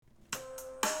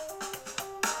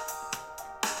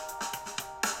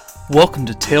Welcome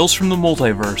to Tales from the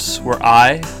Multiverse, where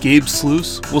I, Gabe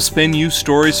Sluice, will spin you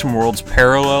stories from worlds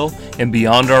parallel and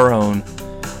beyond our own.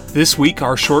 This week,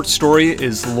 our short story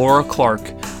is Laura Clark,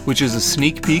 which is a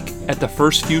sneak peek at the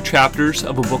first few chapters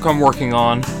of a book I'm working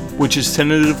on, which is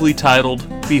tentatively titled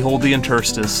Behold the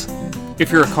Interstice.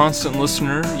 If you're a constant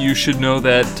listener, you should know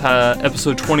that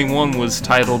episode 21 was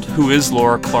titled Who is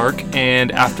Laura Clark,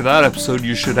 and after that episode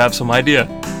you should have some idea.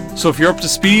 So if you're up to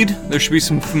speed, there should be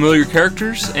some familiar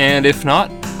characters, and if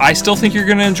not, I still think you're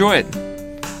going to enjoy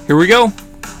it. Here we go!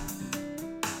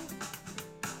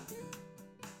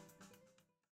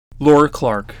 Laura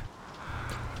Clark.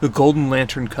 The golden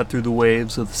lantern cut through the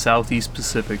waves of the southeast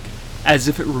Pacific, as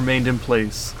if it remained in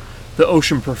place, the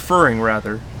ocean preferring,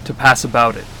 rather, to pass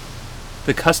about it.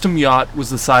 The custom yacht was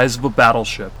the size of a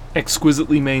battleship,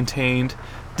 exquisitely maintained,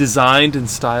 designed and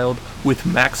styled with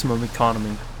maximum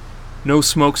economy. No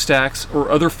smokestacks or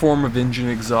other form of engine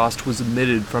exhaust was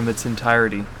emitted from its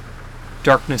entirety.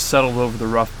 Darkness settled over the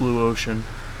rough blue ocean,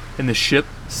 and the ship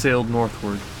sailed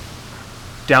northward.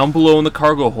 Down below in the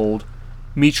cargo hold,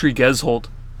 Mitri Gesholt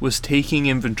was taking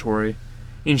inventory,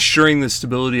 ensuring the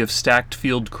stability of stacked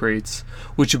field crates,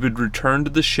 which had been returned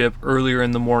to the ship earlier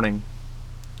in the morning.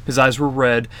 His eyes were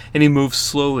red, and he moved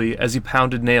slowly as he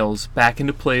pounded nails back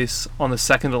into place on the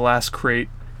second-to-last crate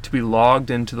to be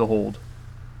logged into the hold.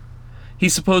 He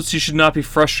supposed he should not be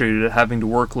frustrated at having to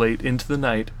work late into the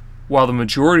night, while the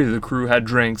majority of the crew had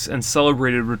drinks and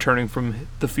celebrated returning from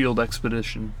the field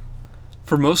expedition.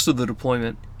 For most of the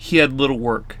deployment, he had little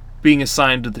work, being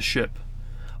assigned to the ship.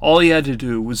 All he had to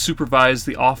do was supervise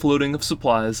the offloading of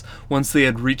supplies once they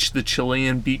had reached the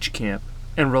Chilean beach camp,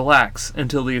 and relax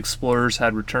until the explorers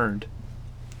had returned.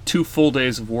 2 full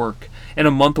days of work, and a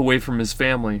month away from his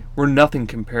family, were nothing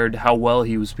compared to how well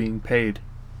he was being paid.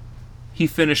 He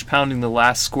finished pounding the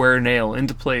last square nail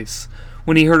into place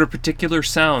when he heard a particular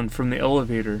sound from the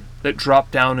elevator that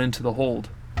dropped down into the hold.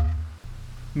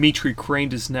 Mitri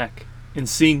craned his neck, and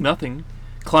seeing nothing,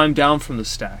 climbed down from the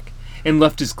stack and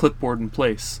left his clipboard in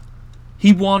place.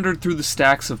 He wandered through the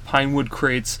stacks of pinewood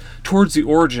crates towards the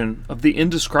origin of the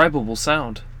indescribable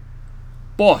sound.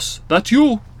 "Boss, that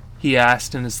you?" he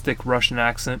asked in his thick Russian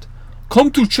accent.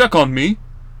 "Come to check on me."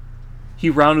 He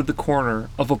rounded the corner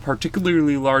of a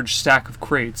particularly large stack of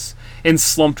crates and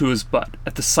slumped to his butt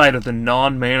at the sight of the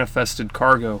non-manifested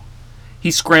cargo. He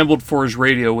scrambled for his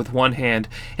radio with one hand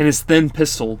and his thin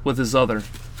pistol with his other.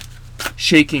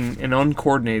 Shaking and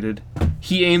uncoordinated,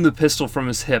 he aimed the pistol from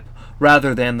his hip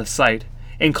rather than the sight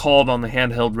and called on the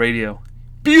handheld radio.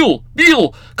 Beal,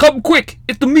 come quick,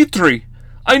 it's Dmitri.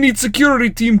 I need security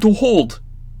team to hold,"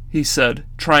 he said,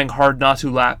 trying hard not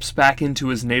to lapse back into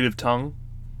his native tongue.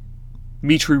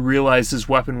 Mitri realized his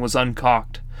weapon was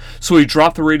uncocked, so he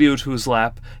dropped the radio to his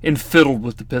lap and fiddled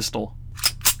with the pistol.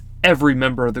 Every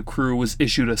member of the crew was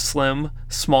issued a slim,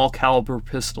 small-caliber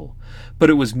pistol,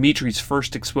 but it was Mitri's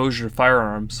first exposure to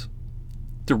firearms.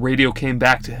 The radio came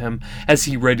back to him as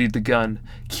he readied the gun,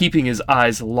 keeping his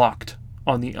eyes locked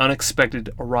on the unexpected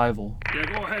arrival. Yeah,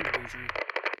 go ahead, Mitri.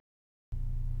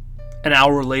 An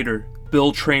hour later,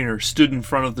 Bill Traynor stood in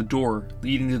front of the door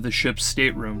leading to the ship's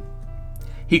stateroom.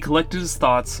 He collected his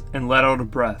thoughts and let out a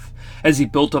breath as he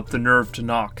built up the nerve to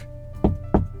knock.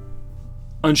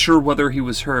 Unsure whether he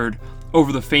was heard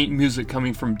over the faint music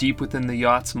coming from deep within the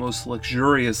yacht's most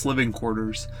luxurious living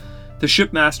quarters, the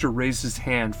shipmaster raised his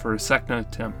hand for a second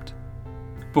attempt.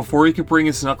 Before he could bring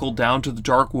his knuckle down to the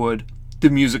dark wood, the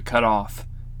music cut off.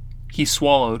 He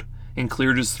swallowed and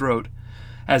cleared his throat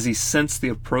as he sensed the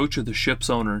approach of the ship's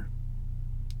owner.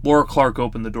 Laura Clark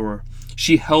opened the door.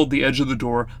 She held the edge of the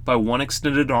door by one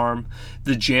extended arm,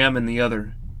 the jamb in the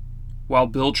other. While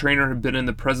Bill Traynor had been in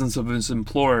the presence of his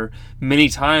employer many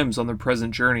times on their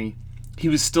present journey, he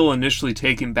was still initially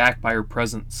taken back by her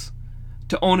presence.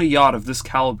 To own a yacht of this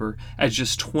caliber at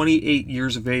just 28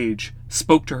 years of age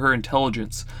spoke to her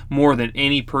intelligence more than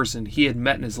any person he had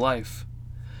met in his life.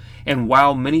 And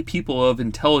while many people of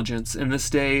intelligence in this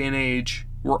day and age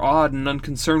were odd and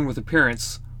unconcerned with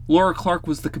appearance, Laura Clark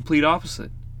was the complete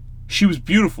opposite. She was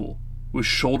beautiful, with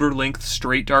shoulder-length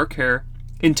straight dark hair,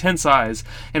 intense eyes,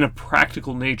 and a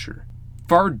practical nature,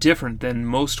 far different than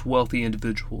most wealthy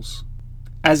individuals.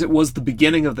 As it was the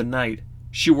beginning of the night,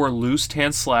 she wore loose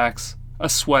tan slacks, a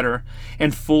sweater,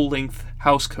 and full-length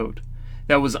housecoat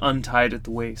that was untied at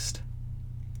the waist.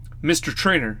 "Mr.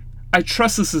 Traynor, I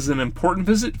trust this is an important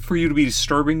visit for you to be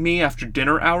disturbing me after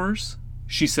dinner hours,"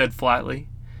 she said flatly.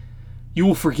 "You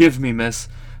will forgive me, miss,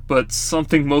 but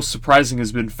something most surprising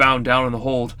has been found down in the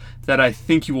hold that I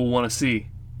think you will want to see."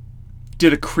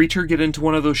 "Did a creature get into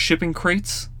one of those shipping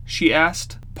crates?" she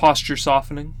asked, posture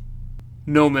softening.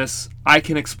 No, miss, I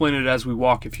can explain it as we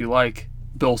walk if you like,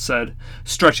 Bill said,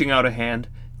 stretching out a hand,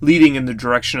 leading in the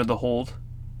direction of the hold.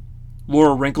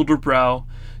 Laura wrinkled her brow,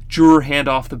 drew her hand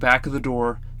off the back of the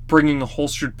door, bringing a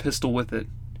holstered pistol with it.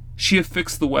 She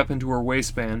affixed the weapon to her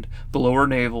waistband, below her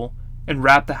navel, and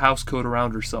wrapped the housecoat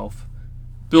around herself.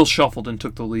 Bill shuffled and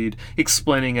took the lead,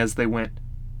 explaining as they went.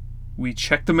 We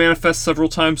checked the manifest several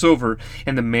times over,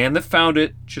 and the man that found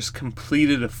it just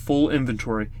completed a full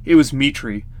inventory. It was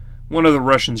Mitri, one of the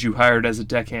Russians you hired as a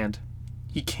deckhand.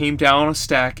 He came down a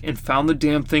stack and found the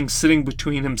damn thing sitting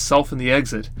between himself and the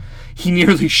exit. He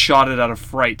nearly shot it out of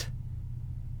fright.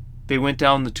 They went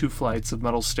down the 2 flights of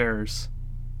metal stairs.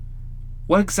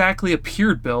 What exactly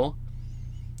appeared, Bill?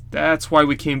 That's why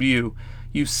we came to you.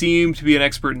 You seem to be an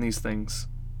expert in these things.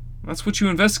 That's what you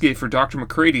investigate for Dr.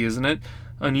 McCready, isn't it?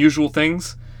 Unusual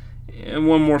things? And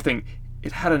one more thing.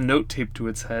 It had a note taped to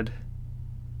its head.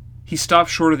 He stopped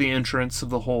short of the entrance of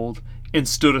the hold and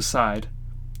stood aside.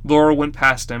 Laura went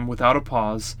past him without a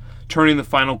pause, turning the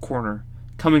final corner,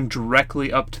 coming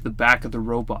directly up to the back of the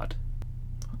robot.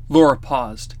 Laura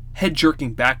paused, head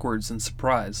jerking backwards in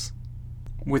surprise.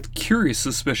 With curious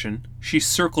suspicion, she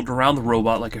circled around the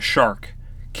robot like a shark,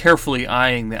 carefully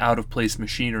eyeing the out-of-place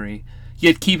machinery,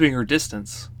 yet keeping her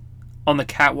distance. On the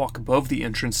catwalk above the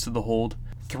entrance to the hold,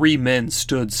 3 men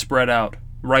stood spread out,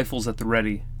 rifles at the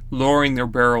ready, lowering their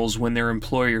barrels when their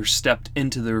employer stepped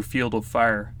into their field of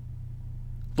fire.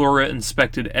 Laura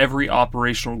inspected every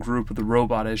operational group of the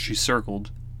robot as she circled,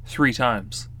 3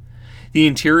 times. The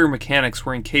interior mechanics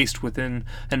were encased within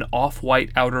an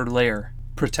off-white outer layer,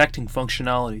 protecting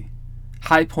functionality.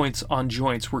 High points on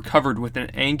joints were covered with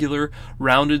angular,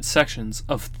 rounded sections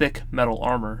of thick metal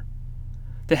armor.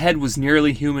 The head was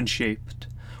nearly human-shaped,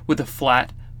 with a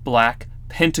flat, black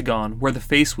pentagon where the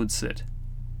face would sit.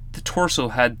 The torso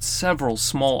had several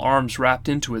small arms wrapped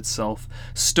into itself,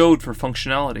 stowed for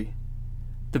functionality.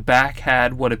 The back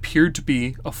had what appeared to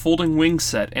be a folding wing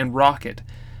set and rocket,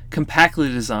 compactly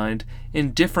designed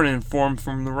and different in form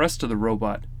from the rest of the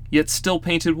robot, yet still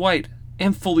painted white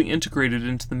and fully integrated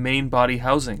into the main body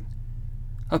housing.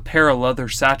 A pair of leather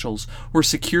satchels were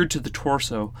secured to the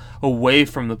torso, away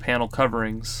from the panel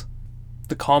coverings.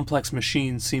 The complex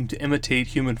machine seemed to imitate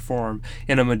human form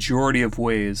in a majority of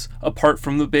ways, apart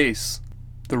from the base.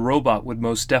 The robot would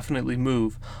most definitely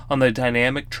move on the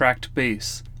dynamic tracked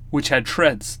base, which had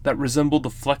treads that resembled the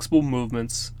flexible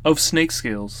movements of snake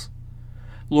scales.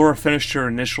 Laura finished her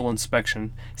initial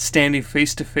inspection, standing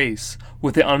face to face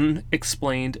with the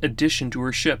unexplained addition to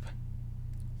her ship.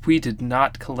 We did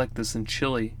not collect this in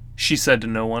Chile, she said to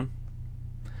no one.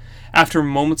 After a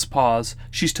moment's pause,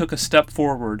 she took a step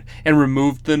forward and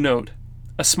removed the note,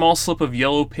 a small slip of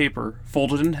yellow paper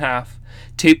folded in half,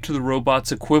 taped to the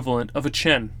robot's equivalent of a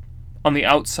chin. On the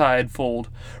outside fold,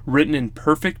 written in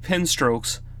perfect pen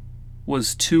strokes,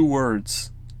 was 2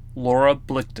 words, Laura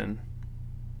Blickton.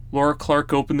 Laura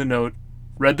Clark opened the note,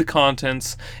 read the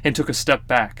contents, and took a step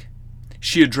back.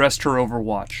 She addressed her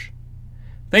overwatch.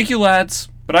 Thank you, lads,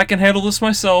 but I can handle this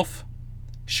myself.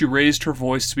 She raised her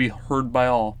voice to be heard by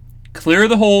all. Clear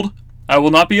the hold. I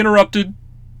will not be interrupted.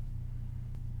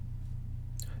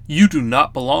 You do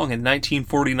not belong in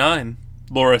 1949,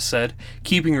 Laura said,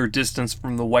 keeping her distance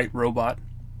from the white robot.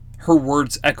 Her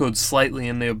words echoed slightly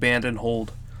in the abandoned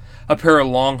hold. A pair of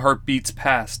long heartbeats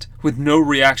passed, with no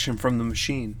reaction from the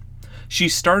machine. She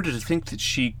started to think that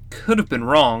she could have been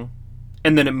wrong,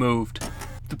 and then it moved.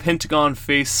 The pentagon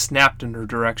face snapped in her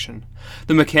direction.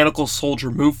 The mechanical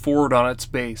soldier moved forward on its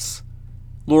base.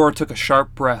 Laura took a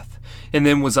sharp breath, and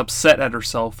then was upset at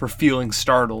herself for feeling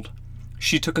startled.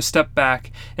 She took a step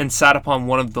back and sat upon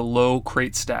one of the low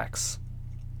crate stacks.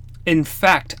 In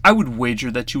fact, I would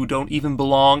wager that you don't even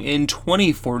belong in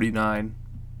 2049.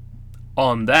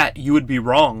 On that, you would be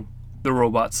wrong, the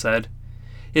robot said.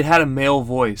 It had a male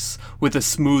voice, with a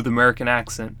smooth American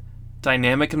accent,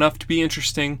 dynamic enough to be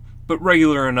interesting, but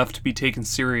regular enough to be taken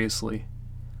seriously.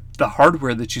 The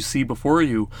hardware that you see before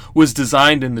you was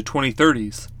designed in the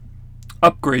 2030s.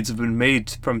 Upgrades have been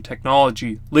made from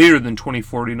technology later than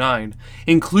 2049,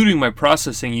 including my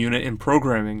processing unit and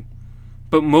programming.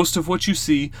 But most of what you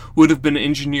see would have been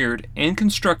engineered and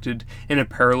constructed in a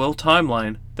parallel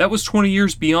timeline that was 20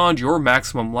 years beyond your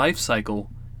maximum life cycle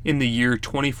in the year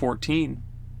 2014.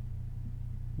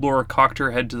 Laura cocked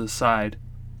her head to the side.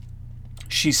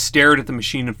 She stared at the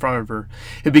machine in front of her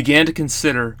and began to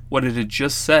consider what it had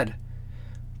just said.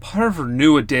 Part of her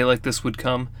knew a day like this would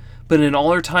come, but in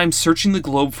all her time searching the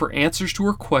globe for answers to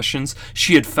her questions,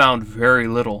 she had found very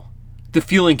little. The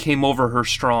feeling came over her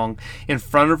strong. In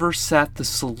front of her sat the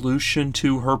solution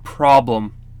to her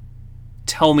problem.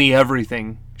 Tell me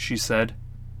everything, she said.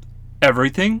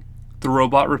 Everything? the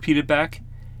robot repeated back.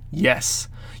 Yes,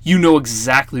 you know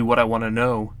exactly what I want to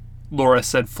know, Laura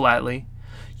said flatly.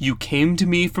 You came to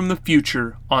me from the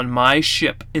future on my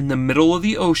ship in the middle of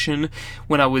the ocean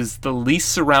when I was the least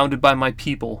surrounded by my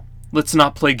people. Let's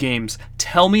not play games.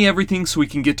 Tell me everything so we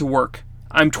can get to work.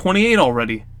 I'm 28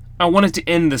 already. I want it to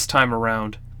end this time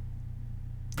around.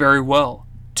 Very well.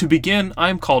 To begin, I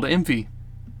am called Envy.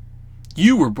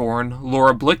 You were born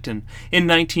Laura Blickton in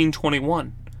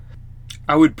 1921.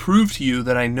 I would prove to you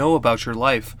that I know about your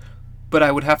life, but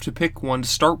I would have to pick one to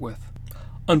start with.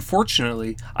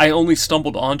 Unfortunately, I only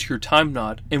stumbled onto your time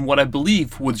knot in what I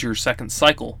believe was your second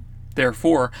cycle.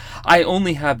 Therefore, I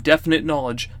only have definite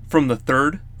knowledge from the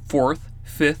third, fourth,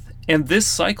 fifth, and this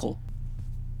cycle.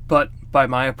 But, by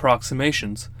my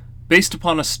approximations, based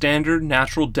upon a standard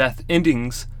natural death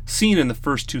endings seen in the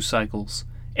first two cycles,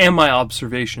 and my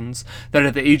observations that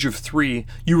at the age of 3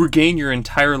 you regain your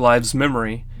entire life's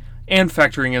memory, and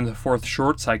factoring in the fourth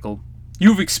short cycle, you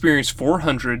have experienced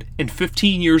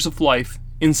 415 years of life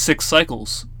in 6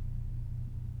 cycles.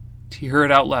 To hear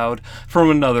it out loud from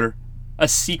another, a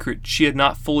secret she had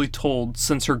not fully told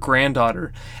since her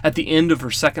granddaughter at the end of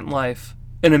her second life,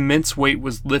 an immense weight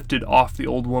was lifted off the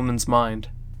old woman's mind.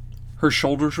 Her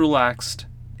shoulders relaxed,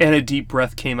 and a deep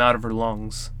breath came out of her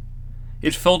lungs.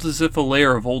 It felt as if a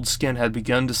layer of old skin had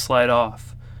begun to slide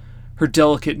off, her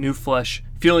delicate new flesh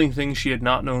feeling things she had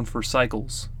not known for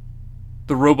cycles.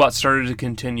 The robot started to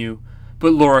continue,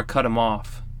 but Laura cut him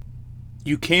off.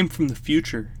 You came from the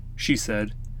future, she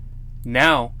said.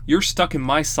 Now you're stuck in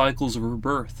my cycles of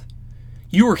rebirth.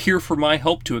 You are here for my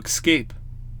help to escape.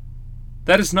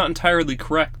 That is not entirely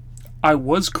correct. I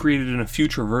was created in a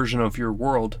future version of your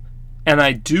world, and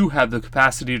I do have the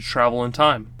capacity to travel in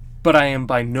time, but I am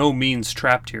by no means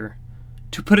trapped here.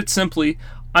 To put it simply,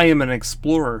 I am an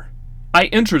explorer. I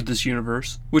entered this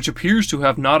universe, which appears to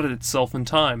have knotted itself in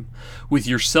time, with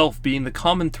yourself being the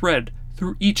common thread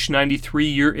through each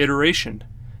 93-year iteration,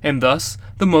 and thus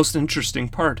the most interesting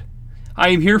part. I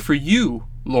am here for you,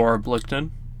 Laura Blickton.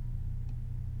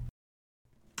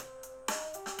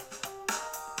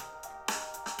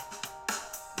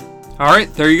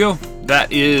 Alright, there you go.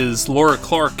 That is Laura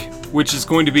Clark, which is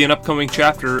going to be an upcoming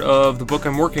chapter of the book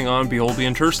I'm working on, Behold the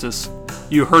Interstice.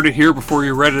 You heard it here before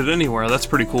you read it anywhere. That's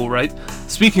pretty cool, right?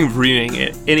 Speaking of reading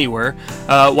it anywhere,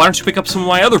 why don't you pick up some of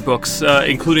my other books,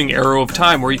 including Arrow of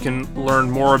Time, where you can learn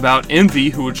more about Envy,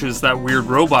 which is that weird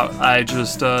robot I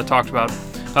just talked about.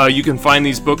 You can find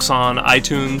these books on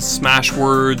iTunes,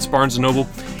 Smashwords, Barnes & Noble,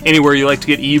 anywhere you like to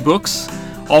get ebooks.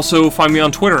 Also, find me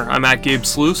on Twitter. I'm at Gabe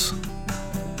Sluice.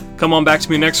 Come on back to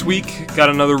me next week. Got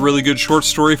another really good short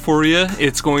story for you.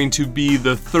 It's going to be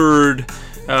the third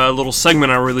little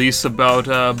segment I release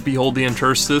about Behold the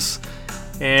Interstice,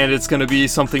 and it's going to be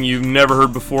something you've never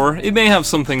heard before. It may have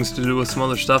some things to do with some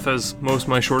other stuff, as most of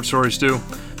my short stories do,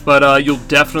 but you'll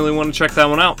definitely want to check that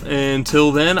one out.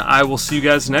 Until then, I will see you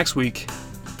guys next week.